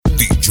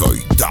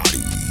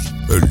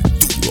El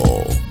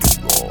Duro.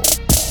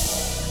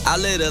 I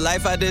live the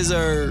life I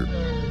deserve.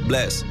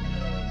 Bless.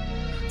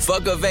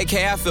 Fuck a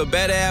vacay, I feel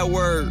better at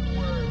work.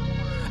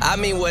 I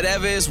mean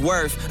whatever it's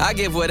worth, I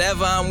give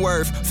whatever I'm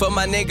worth. For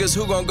my niggas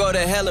who gon' go to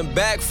hell and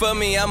back for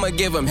me, I'ma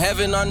give them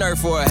heaven on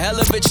earth for a hell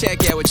of a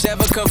check, yeah,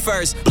 whichever come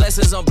first.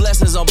 Blessings on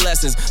blessings on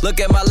blessings.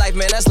 Look at my life,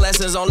 man, that's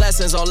lessons on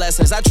lessons on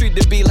lessons. I treat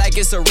the beat like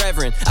it's a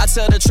reverend. I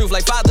tell the truth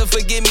like, Father,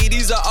 forgive me,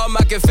 these are all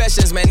my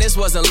confessions. Man, this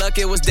wasn't luck,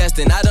 it was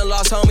destined. I done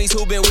lost homies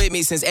who been with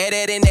me since Ed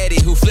and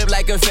Eddie, who flip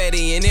like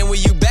confetti. And then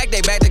when you back,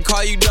 they back to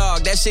call you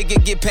dog. That shit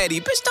can get petty.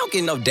 Bitch, don't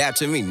get no dap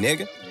to me,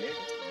 nigga.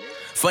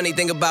 Funny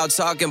thing about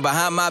talking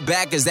behind my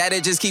back is that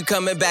it just keep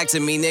coming back to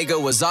me, nigga.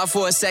 Was off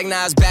for a sec,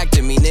 now it's back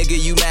to me, nigga.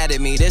 You mad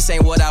at me? This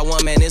ain't what I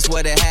want, man. This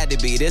what it had to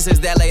be. This is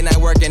that late night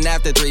working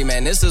after 3,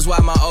 man. This is why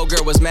my old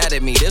girl was mad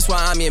at me. This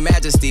why I'm your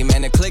majesty,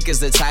 man. The click is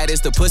the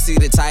tightest, the pussy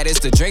the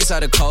tightest, the drinks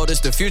are the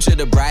coldest, the future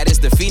the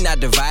brightest, the feet not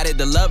divided,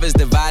 the love is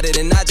divided,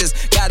 and I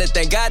just gotta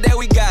thank God that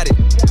we got it.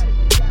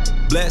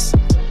 Bless.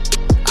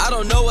 I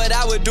don't know what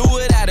I would do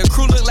without a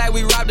crew. Look like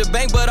we robbed a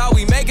bank, but all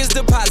we make is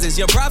deposits.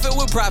 Young profit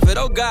with profit,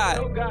 oh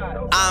God.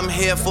 I'm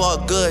here for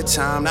a good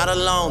time, not a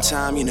long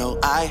time, you know.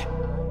 I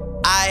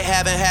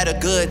haven't had a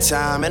good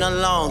time in a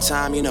long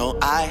time, you know.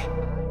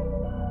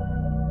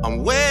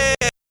 I'm way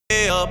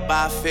up,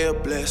 I feel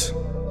blessed.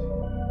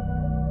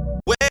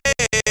 Way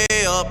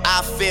up,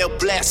 I feel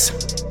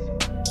blessed.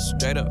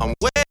 Straight up. I'm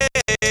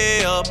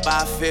way up,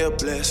 I feel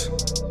blessed.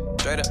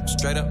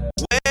 Straight up.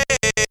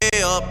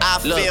 Up, I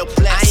feel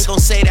blessed. I ain't gon'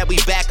 say that we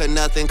back or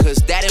nothing, cause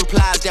that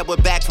implies that we're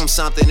back from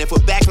something. If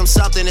we're back from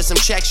something, it's some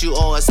checks you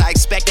owe us. I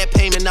expect that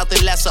payment,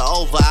 nothing less or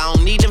over. I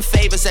don't need them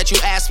favors that you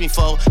asked me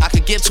for. I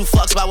could give 2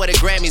 fucks about where the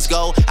Grammys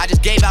go. I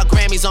just gave out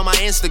Grammys on my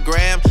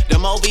Instagram.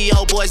 Them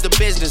OVO boys, the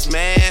business,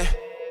 man.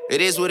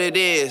 It is what it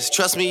is.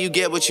 Trust me, you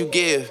get what you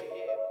give.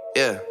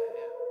 Yeah.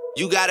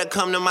 You gotta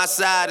come to my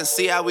side and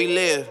see how we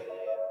live.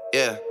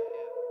 Yeah.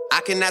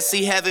 I cannot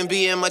see heaven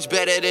being much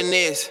better than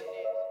this.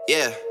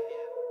 Yeah.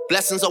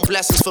 Blessings on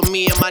blessings for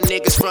me and my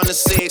niggas from the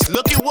 6.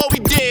 Look at what we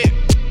did.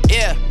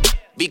 Yeah.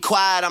 Be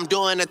quiet, I'm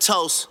doing a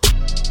toast.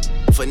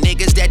 For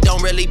niggas that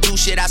don't really do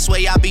shit, I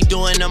swear y'all be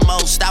doing the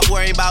most. Stop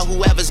worrying about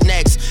whoever's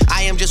next.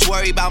 I am just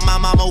worried about my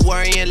mama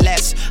worrying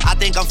less. I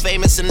think I'm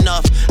famous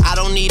enough, I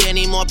don't need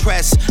any more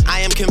press. I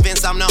am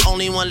convinced I'm the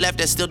only one left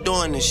that's still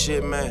doing this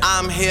shit, man.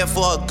 I'm here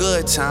for a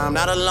good time,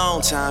 not a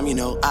long time, you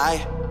know.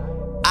 I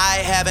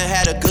haven't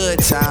had a good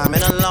time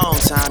in a long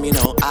time, you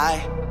know.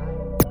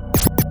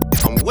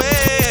 I'm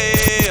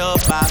way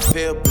up, I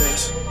feel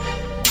blessed.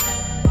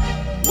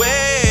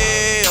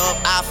 Way up,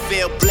 I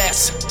feel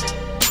blessed.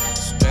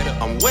 Straight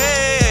up. I'm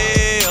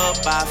way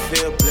up, I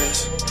feel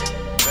blessed.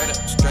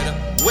 Straight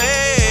up.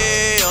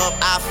 Way up,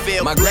 I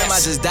feel blessed. My grandma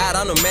just died,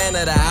 I'm the man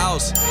of the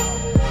house.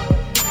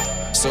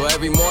 So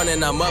every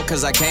morning I'm up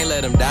cause I can't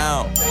let him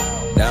down.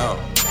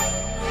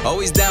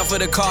 Always down for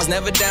the cause,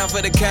 never down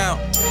for the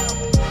count.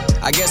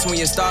 I guess when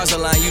your stars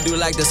align, you do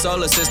like the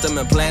solar system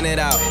and plan it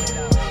out.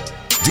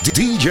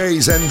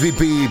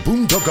 DJsMVP.com.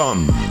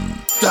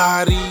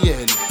 Dari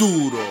El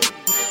Duro.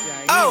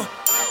 Oh,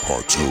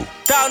 Part 2.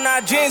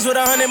 1,009 jeans with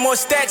 100 more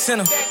stacks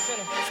in them.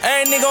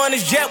 Every nigga on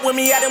this jet with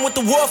me, I done with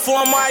the war for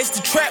him, I used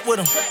to trap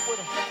with him.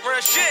 Real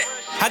shit.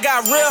 I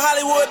got real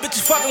Hollywood bitches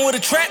fucking with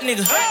a trap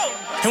nigga.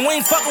 And we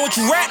ain't fucking with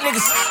you rap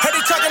niggas. Heard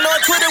they talking on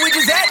Twitter, we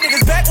just at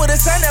niggas back where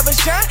the sun never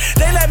shine.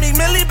 They let me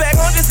Millie back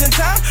on just in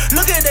time.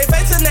 Look at they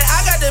face and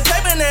I got the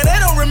paper and they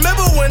don't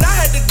remember when I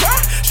had to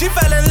grind. She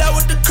fell in love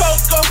with the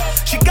Coco.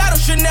 She got a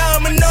Chanel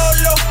and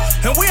Manolo.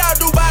 And we all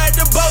Dubai at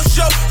the boat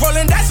show.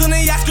 Rolling dice on the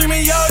yacht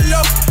screaming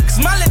YOLO. Cause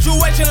my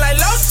situation like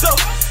Loso.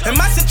 And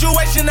my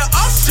situation the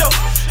Osho.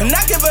 And I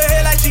give her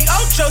head like she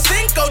Ocho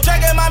Cinco.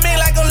 Dragging my meat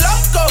like a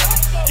loco.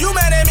 You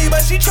mad at me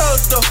but she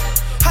chose though.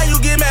 How you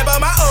get mad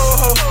about my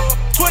old hoe?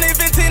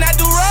 2015 I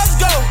do rose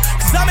go.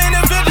 Cause I'm in the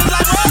villages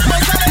like Rose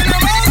Boys. I'm in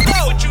the Rose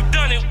Bowl. What you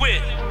done it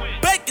with?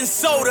 Baking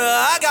soda,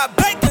 I got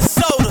baking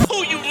soda.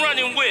 Who you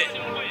running with?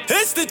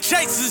 It's the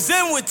Chasers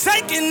and we're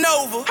taking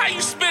over. How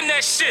you spin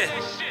that shit?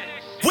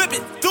 Whip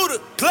it through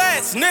the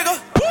glass, nigga.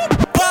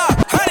 500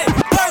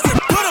 birds and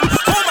put them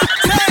on my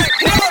tag,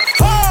 nigga.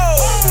 Oh!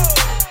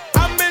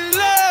 I'm in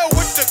love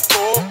with the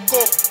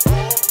coco.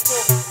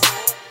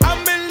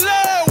 I'm in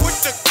love with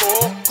the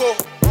coco.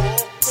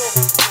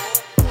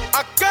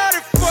 I got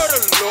it for the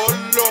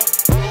Lolo.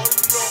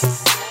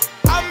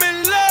 I'm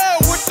in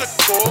love with the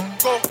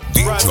coco.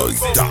 DJ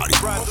Dari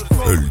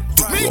El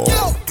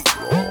Duro.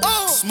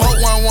 Smoke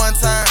one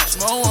time.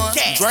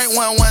 Drink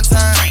one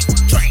time.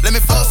 Let me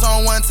fuck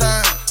on one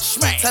time.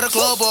 Tell the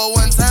club up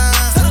one time.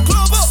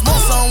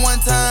 Smoke on one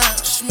time.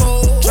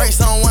 Drink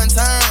on one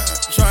time.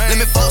 Let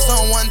me fuck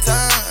on one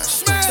time.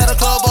 Tell the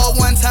club up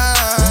one time.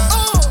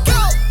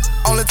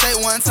 Only take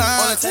one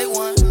time. Only take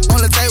one time.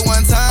 Only take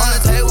one time.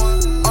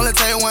 Only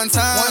take one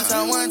time.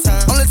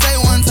 Only take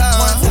one time.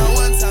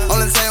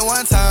 Only take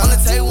one time. Only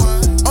take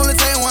one. Only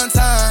take one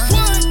time.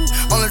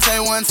 Only take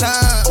one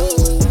time.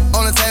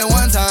 Only take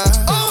one time.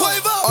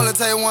 Only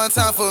take one one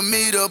time for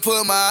me to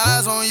put my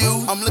eyes on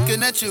you. I'm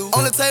looking at you.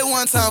 Only take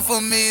one time for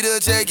me to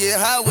just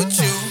get high with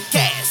you.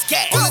 Cash.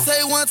 Only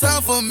take one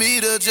time for me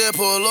to just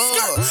pull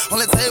up.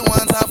 Only take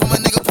one time for my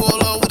nigga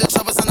pull up with the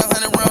choppers and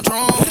 100-round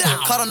drum.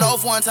 Caught on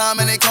off one time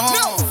and they gone.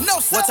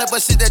 No, what type of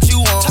shit that you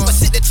want?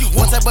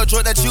 What type of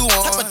drug that you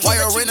want? Why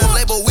you're in a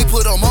label, we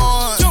put them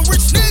on. Young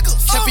rich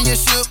niggas.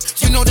 Championship,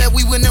 you know that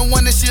we win and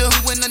won this year.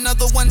 We win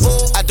another one.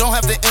 I don't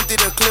have to empty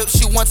the clip.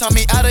 She one time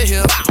me out of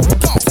here.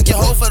 Took your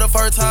hoe for the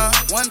first time.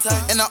 One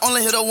time. And I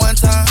only hit her one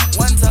time.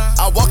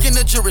 I walk in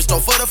the jewelry store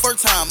for the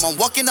first time. I'm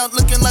walking out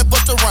looking like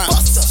Busta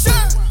Rhymes.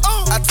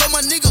 I told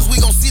my niggas we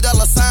gon' see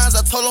dollar signs.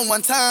 I told them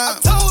one time.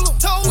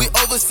 We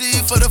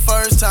overseas for the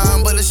first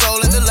time, but it's show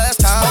like the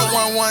last time.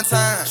 Smoke one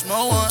time.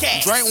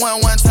 Drink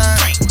one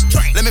time.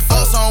 Let me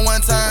focus on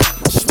one time.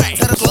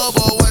 Tell the club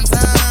one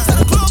time.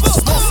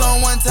 Smoke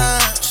on one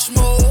time.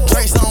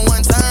 Drink on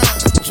one time.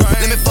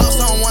 Let me focus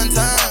on one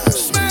time.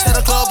 Tell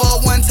the club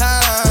one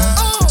time.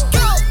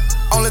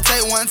 Only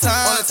take one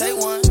time. Only take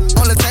one time.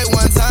 Only take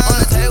one time.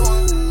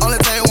 Only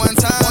take one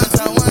time.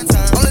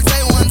 Only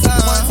take one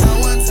time.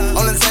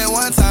 Only take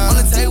one time.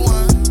 Only take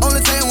one.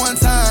 Only take one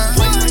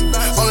time.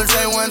 Only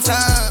take one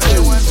time.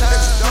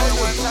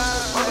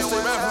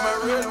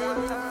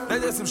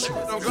 That's just some shit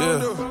I'm gonna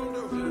do.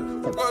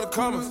 Go to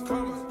commas.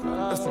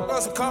 Let's go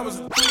some commas.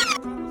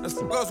 Let's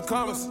go some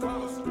commas.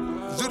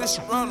 Do this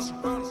shit round.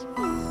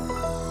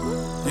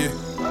 Yeah.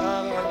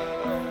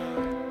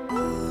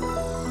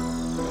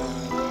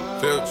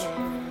 Filch.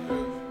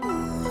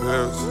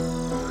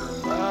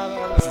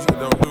 This shit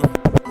don't do.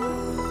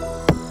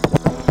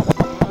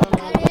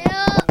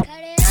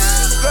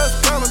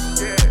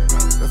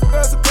 Let's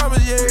go some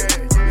commas, yeah.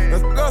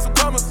 Let's go some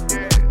commas.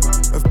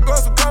 Let's go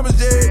some commas,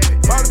 yeah.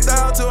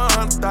 100,000 to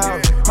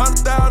 100,000.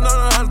 100,000 on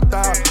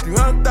 100,000.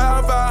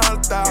 300,000,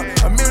 500,000.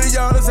 $1 million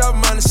help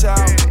money shout.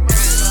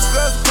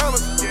 Let's go some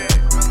commas, yeah.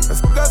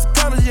 Let's go some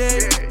commas, yeah.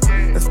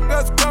 Let's go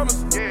some commas.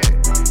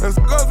 Let's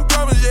go some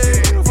commas,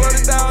 yeah.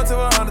 40,000 to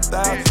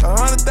 100,000.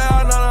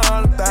 100,000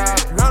 on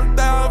 100,000.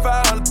 300,000,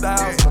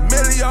 500,000. $1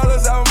 million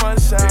help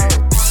money shout.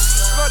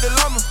 Got the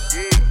llama.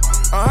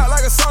 I'm hot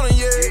like a sauna,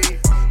 yeah.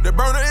 The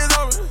burner is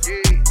on me.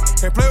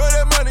 Can't play with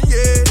that money,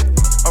 yeah.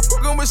 I'm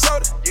fucking with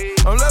Shorty.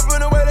 I'm loving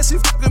the way that she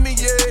fucking me,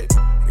 yeah.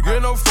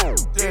 Get no phone,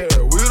 yeah.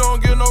 We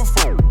don't get no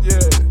phone, yeah.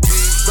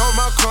 Got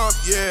my cup,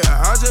 yeah.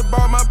 I just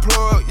bought my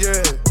plug,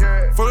 yeah.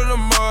 Full of the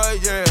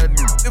mud, yeah.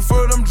 And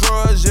full of them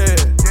drugs, yeah.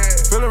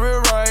 Feeling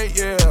real right,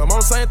 yeah. I'm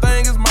on the same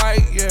thing as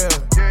Mike, yeah.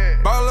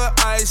 Bottle of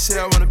ice,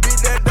 yeah. Wanna beat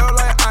that dough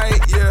like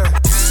Ike, yeah.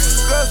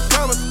 Let's go some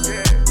commas,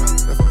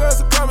 let's go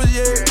some commas,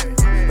 yeah.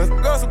 Let's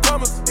go some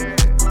commas,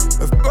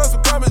 let's go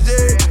some commas,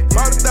 yeah.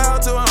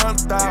 40,000 to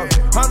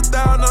 100,000,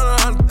 100,000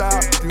 on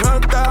 100,000,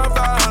 300,000,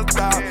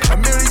 500,000, $1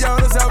 million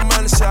help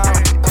money shout.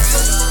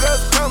 Let's go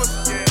some commas,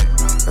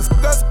 let's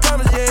go some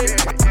commas, yeah.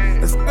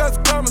 Let's go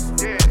some commas,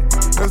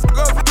 let's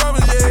go some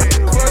commas, yeah.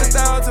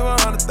 40,000 to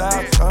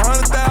 100,000,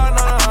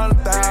 100,000 on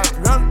 100,000,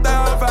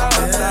 300,000,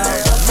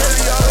 500,000, $1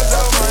 million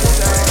help money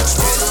shout.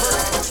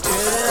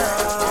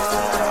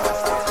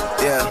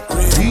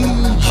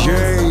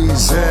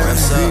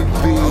 DJs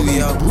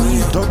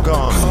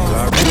MVP.com.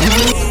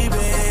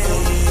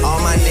 All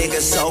my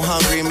niggas so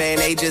hungry, man,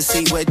 they just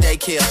eat what they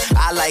kill.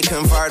 I like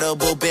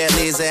convertible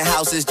Bentleys and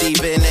houses deep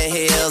in the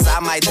hills.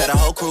 I might tell the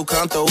whole crew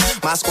come through.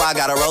 My squad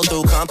gotta roll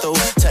through, come through.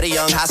 Tell the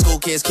young high school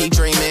kids keep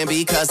dreaming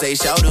because they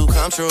sure do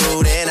come true.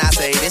 Then I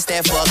say, this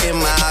that fucking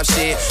mob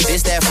shit.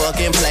 This that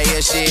fucking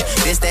player shit.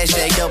 This that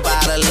shake your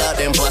bottle up,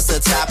 then bust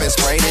the top and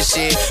spray the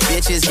shit.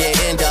 Bitches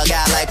getting dug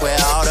out like where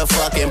all the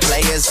fucking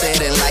players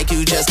sitting. Like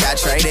you just got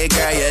traded,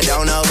 girl, you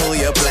don't know who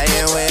you're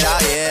playing with.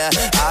 Oh yeah,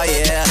 oh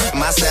yeah.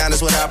 My sound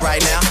is what up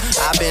right now.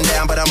 I've been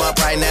down, but I'm up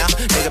right now.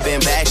 Nigga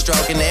been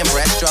backstroking and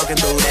breaststroking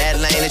through that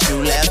lane that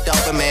you left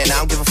open, man. I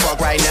don't give a fuck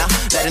right now.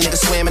 Let a nigga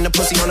swim in the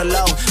pussy on the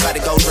low. About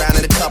to go drown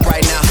in the cup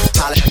right now.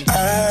 Holla.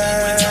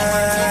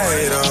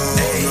 I don't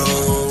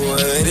know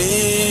what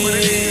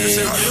it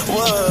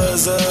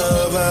was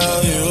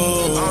about you.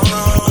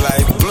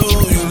 Like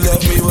blue, you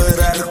left me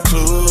without a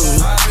clue.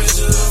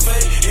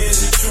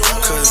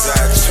 Cause I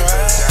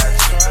tried.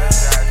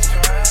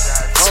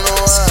 Don't know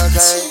why I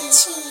can't.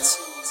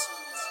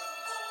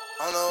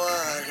 Don't know why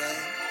I can't.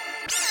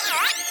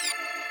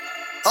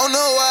 Don't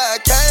know why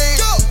I came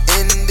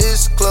in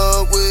this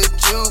club with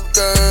you,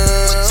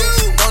 girl.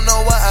 Don't know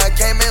why I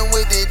came in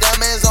with the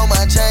diamonds on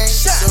my chain.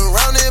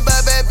 Surrounded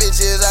by bad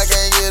bitches, I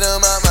can't get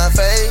them out my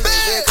face.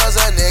 Is it cause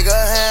a nigga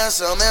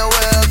handsome and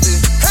wealthy?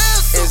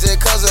 Is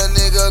it cause a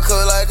nigga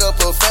cook like a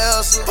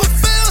professor?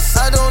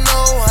 I don't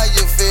know how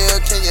you feel,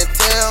 can you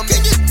tell me?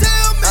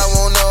 I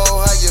won't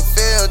know how you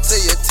feel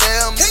till you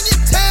tell me.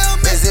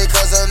 Is it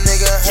cause a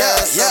nigga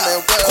handsome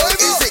and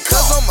wealthy? Is it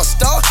cause I'm a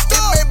star?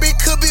 It maybe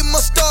could be my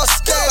star.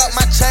 Got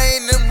my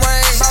chain and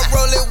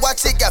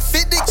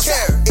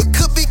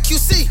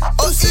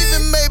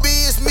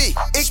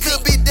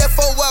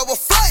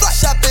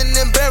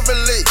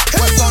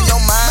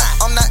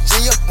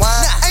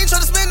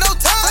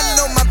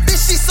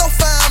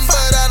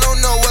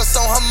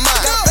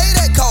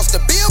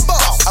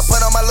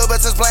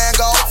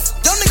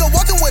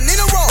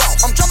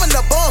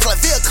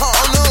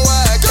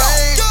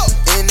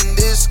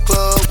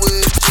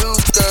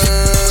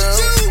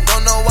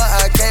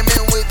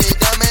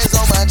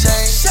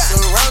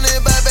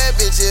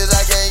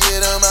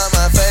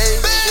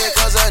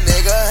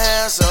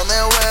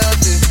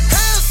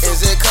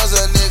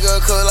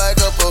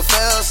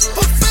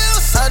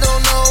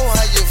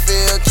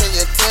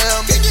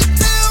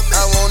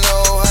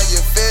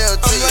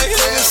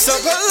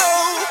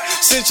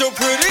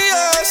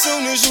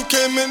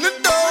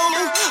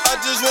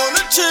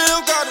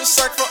still got a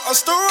sack for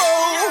us to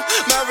roll.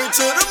 Married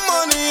to the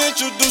money,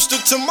 introduced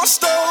her to my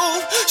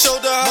stove.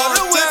 Showed her how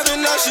to whip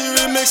and now she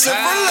remixing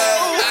for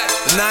low.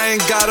 And I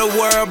ain't gotta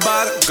worry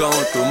about it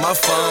going through my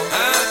phone.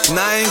 And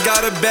I ain't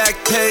got a back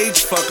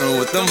page fucking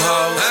with them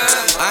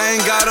hoes. I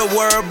ain't gotta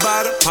worry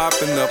about it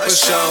popping up a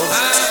show.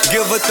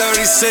 Give her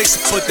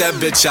 36, put that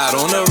bitch out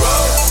on the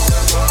road.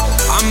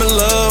 I'm in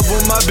love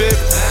with my bitch.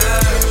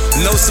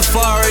 No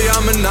safari,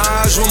 I'm a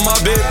Naj with my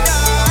bitch.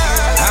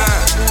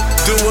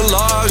 Do a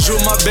large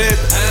with my bitch.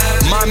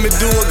 Mommy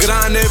do a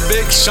grande,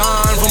 Big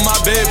Sean for my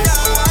bitch.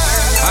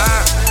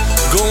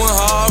 Going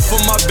hard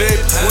for my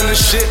bitch. When the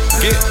shit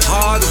get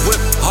hard,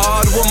 whip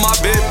hard with my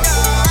bitch.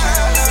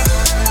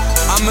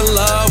 I'm in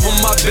love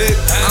with my bitch.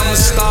 I'm a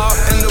star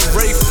in the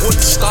race with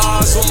the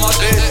stars with my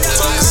bitch.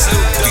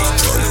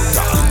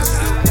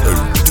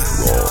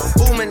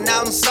 Booming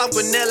out in South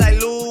Gwinnett like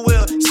Lou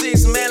Will.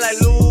 6 men like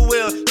Lou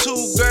Will.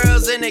 2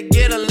 girls and they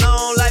get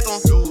along like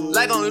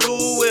on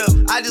Lou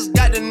Will. I just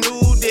got the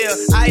new deal.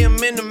 I am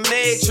in the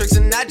Matrix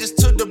and I just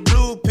took the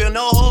blue pill.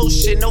 No whole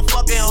shit, no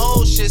fucking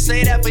whole shit.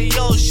 Say that for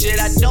your shit.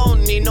 I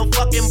don't need no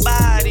fucking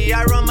body.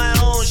 I run my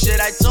own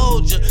shit. I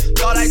told you,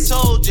 thought I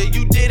told you.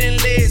 You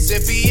didn't listen.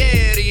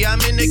 Fieri,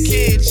 I'm in the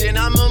kitchen.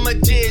 I'm a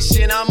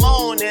magician. I'm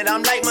on it.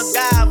 I'm like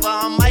MacGyver.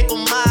 I'm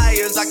Michael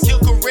Myers. I kill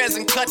careers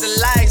and cut the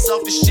lights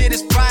off. The shit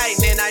is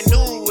frightening. I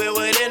knew it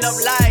would end up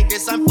like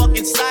this. I'm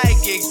fucking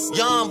psychic.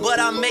 Young,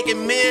 but I'm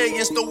making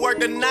millions to work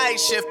the night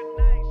shift.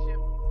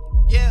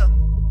 Yeah,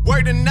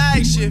 work the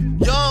night shift.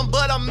 Young,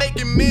 but I'm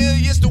making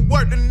millions to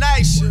work the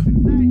night shift.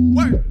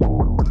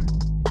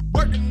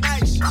 Work the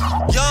night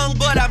shift. Young,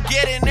 but I'm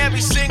getting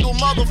every single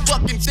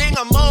motherfucking thing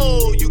I'm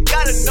owed. You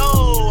gotta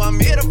know, I'm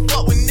here to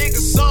fuck with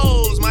niggas'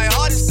 souls. My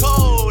heart is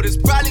cold, it's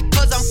probably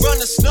cause I'm from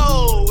the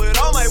snow. With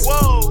all my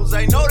woes,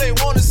 I know they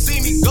wanna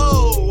see me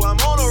go. I'm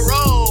on a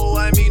roll,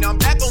 I mean, I'm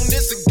back on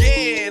this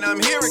again.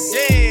 I'm here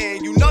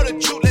again, you know the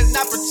truth, let's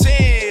not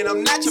pretend.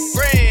 I'm not your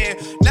friend,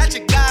 not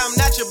your guy, I'm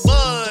not your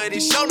bud.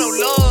 It show no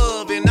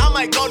love, and I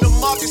might go to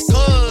Marcus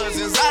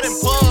Cousins out in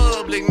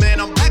public, man.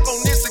 I'm back on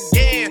this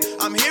again,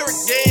 I'm here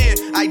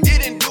again. I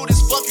didn't do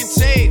this fucking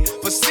tape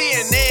for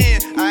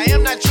CNN. I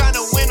am not trying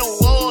to win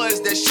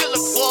awards, that shit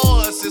look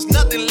for us. It's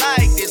nothing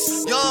like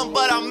this. Young,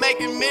 but I'm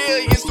making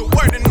millions to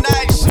work the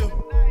night shift.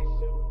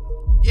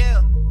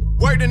 Yeah,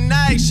 work the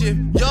night shift.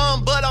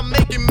 Young, but I'm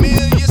making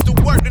millions to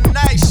work the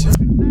night shift.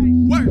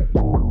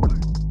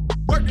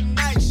 Work the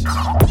night shift.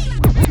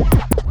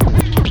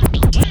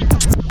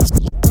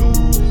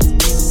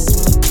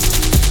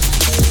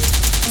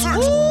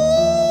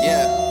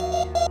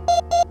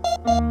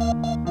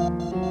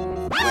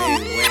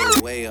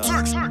 Way up.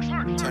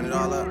 Turn it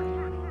all up.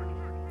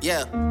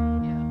 Yeah.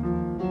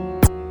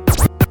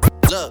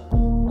 Look,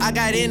 I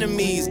got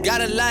enemies,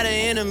 got a lot of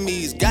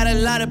enemies. Got a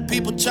lot of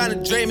people trying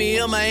to drain me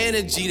of my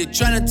energy. They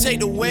trying to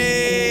take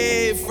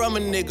away from a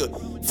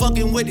nigga.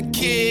 Fucking with the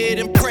kid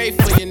and pray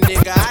for your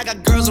nigga. I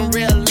got girls in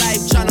real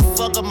life trying to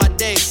fuck up my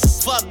day.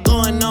 Fuck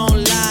going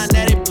online,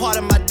 that ain't part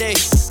of my day.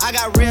 I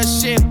got real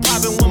shit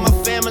poppin' with my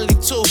family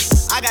too.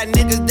 I got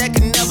niggas that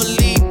can never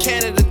leave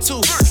Canada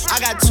too. I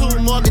got 2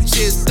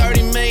 mortgages,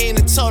 30 million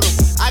in total.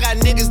 I got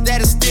niggas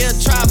that'll still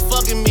try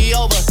fucking me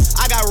over.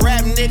 I got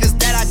rap niggas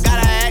that I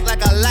gotta act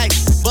like I like,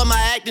 but my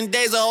acting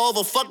days are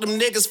over. Fuck them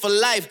niggas for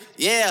life.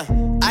 Yeah,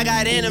 I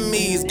got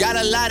enemies, got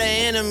a lot of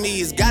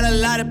enemies. Got a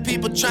lot of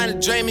people trying to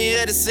drain me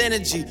of this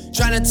energy.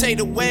 Trying to take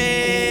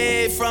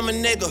away from a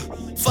nigga.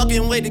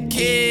 Fucking with the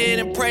kid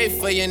and pray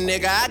for your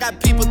nigga. I got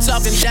people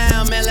talking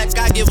down, man, like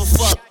I give a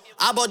fuck.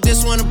 I bought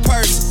this one a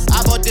purse,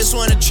 I bought this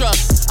one a truck,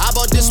 I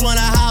bought this one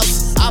a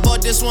house, I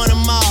bought this one a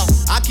mall.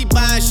 I keep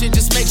buying shit,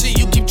 just make sure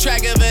you keep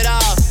track of it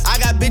all. I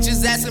got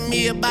bitches asking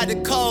me about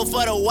the code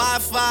for the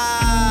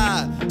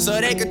Wi-Fi, so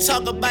they could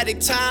talk about their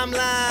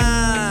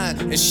timeline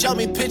and show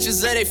me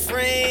pictures of their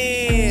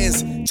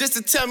friends, just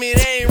to tell me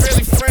they ain't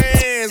really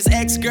friends.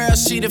 Ex-girl,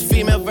 she the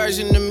female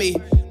version of me.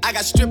 I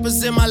got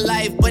strippers in my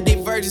life, but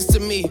they virgins to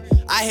me.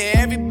 I hear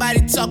everybody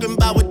talking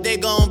about what they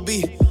gon'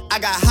 be. I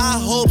got high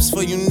hopes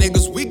for you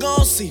niggas, we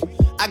gon' see.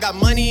 I got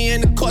money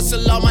in the court, so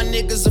all my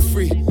niggas are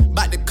free.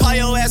 Bout to call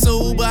your ass a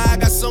Uber, I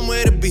got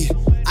somewhere to be.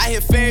 I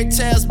hear fairy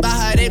tales about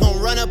how they gon'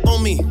 run up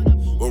on me.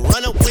 Well,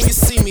 run up when you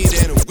see me,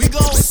 then we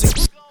gon'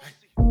 see.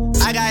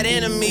 I got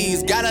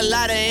enemies, got a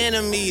lot of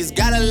enemies.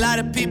 Got a lot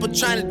of people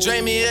trying to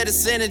drain me of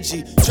this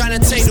energy. Trying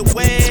to take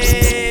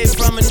away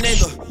from a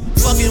nigga.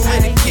 Fucking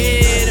with a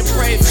kid and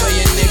pray for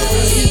your nigga.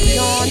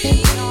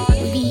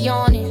 We be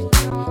on it,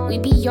 we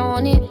be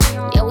on it,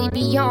 yeah, we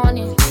be on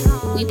it,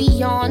 we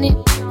be on it,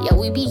 yeah,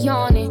 we be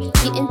on it.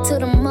 Get into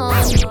the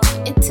money,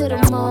 into the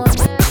money.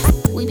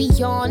 We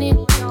be on it,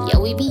 yeah,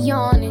 we be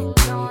on it,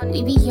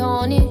 we be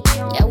on it,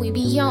 yeah, we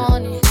be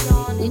on it,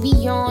 we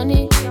be on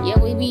it, yeah,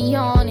 we be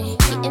on it.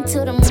 Get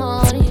into the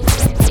money,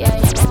 yeah,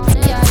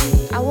 yeah.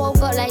 I woke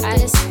up like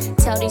this,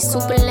 tell these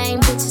super lame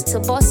bitches to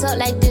boss up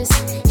like this.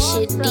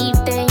 Shit deep,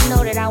 they ain't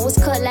know that I was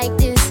cut like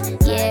this.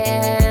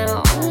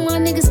 Yeah, my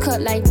niggas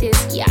cut like this.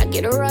 Yeah, I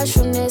get a rush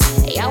from this.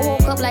 Hey, I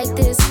woke up like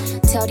this.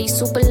 Tell these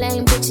super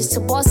lame bitches to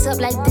boss up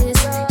like this.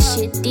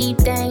 Shit deep,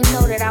 they ain't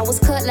know that I was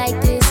cut like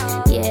this.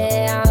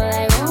 Yeah, I'm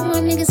like, all my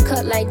niggas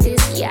cut like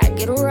this. Yeah, I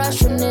get a rush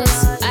from this.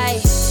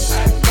 Ayy,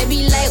 they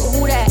be like,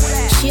 who that?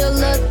 She a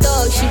little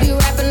thug, she be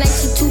rapping like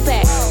she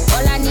Tupac.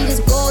 All I need is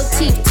gold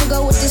teeth to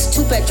go with this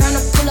two-pack. Tryna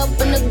pull up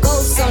in the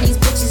ghost on these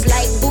bitches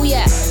like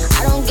booyah.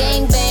 I don't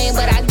gang bang,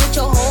 but I get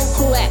your whole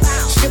crew at.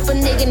 Strip a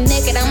nigga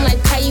naked, I'm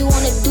like, how you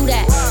wanna do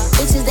that?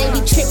 Bitches, they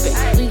be trippin',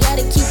 we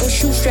gotta keep a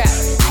shoe strap.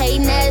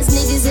 Hatin' ass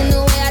niggas in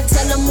the way, I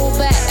tell them move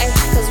back.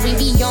 Cause we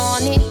be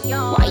yawning,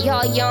 why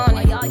y'all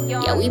yawning?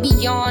 Yeah, we be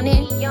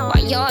yawning,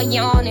 why y'all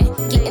yawning?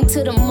 Getting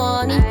to the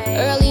money,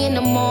 early in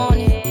the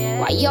morning,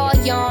 why y'all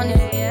yawning?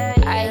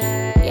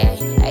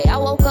 I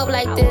woke up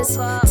like this.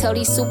 Tell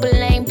these super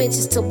lame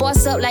bitches to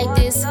boss up like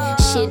this.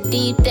 Shit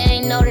deep, they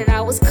ain't know that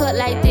I was cut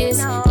like this.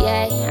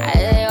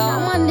 Yeah, all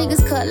my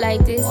niggas cut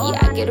like this. Yeah,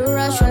 I get a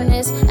rush from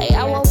this. Hey,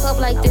 I woke up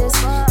like this.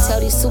 Tell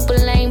these super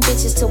lame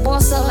bitches to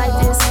boss up like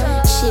this.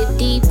 Shit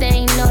deep, they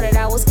ain't know that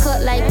I was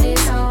cut like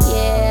this.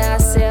 Yeah,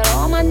 I said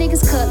all my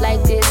niggas cut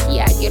like this.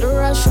 Yeah, I get a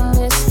rush from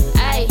this.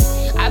 Ay,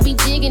 I be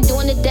jigging,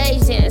 doing the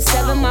days dance.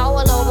 7 mile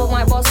all over,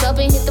 my boss up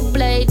and hit the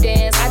blade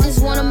dance. I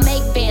just wanna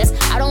make bands,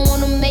 I don't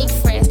wanna make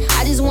friends.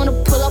 I just wanna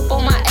pull up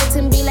on my ex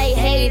and be like,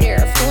 hey there.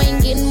 If you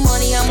ain't getting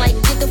money, I'm like,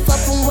 get the fuck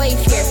from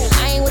Wayfair.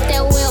 I ain't with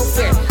that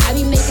welfare, I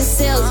be making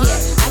sales,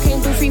 yeah. I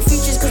can't do free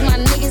features cause my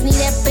niggas need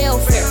that bail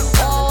fare.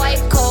 All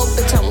white cold,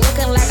 bitch, I'm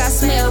looking like I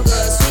smell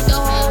good. Sweep the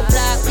whole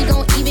block, we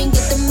gon' even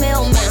get the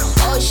mailman.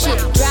 Oh shit,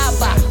 drive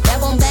by,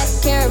 back on back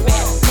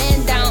caravan.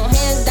 Man down,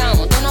 hands down,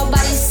 don't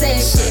nobody say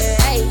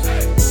shit. Hey,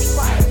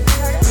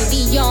 we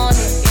be yawning,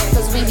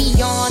 cause we be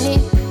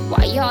yawning.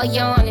 Why y'all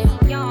yawning?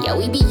 Yeah,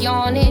 we be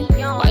yawning.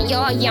 Why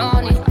y'all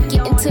yawning?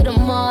 Getting to the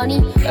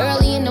money,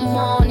 early in the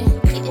morning.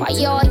 Why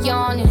y'all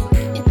yawning?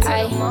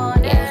 I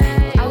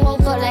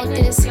woke up like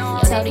this.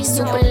 Tell these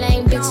super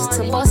lame bitches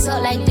to boss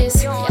up like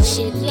this.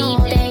 Shit deep.